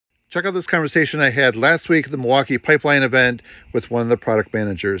Check out this conversation I had last week at the Milwaukee pipeline event with one of the product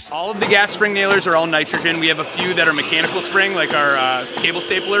managers. All of the gas spring nailers are all nitrogen. We have a few that are mechanical spring, like our cable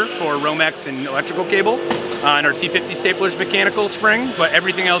stapler for Romex and electrical cable, and our T50 stapler is mechanical spring, but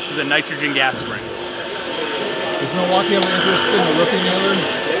everything else is a nitrogen gas spring. Is Milwaukee ever interested in the roofing nailer?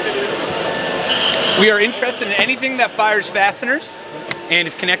 We are interested in anything that fires fasteners and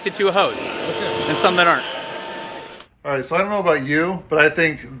is connected to a hose, and some that aren't. All right, so I don't know about you, but I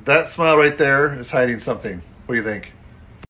think that smile right there is hiding something. What do you think?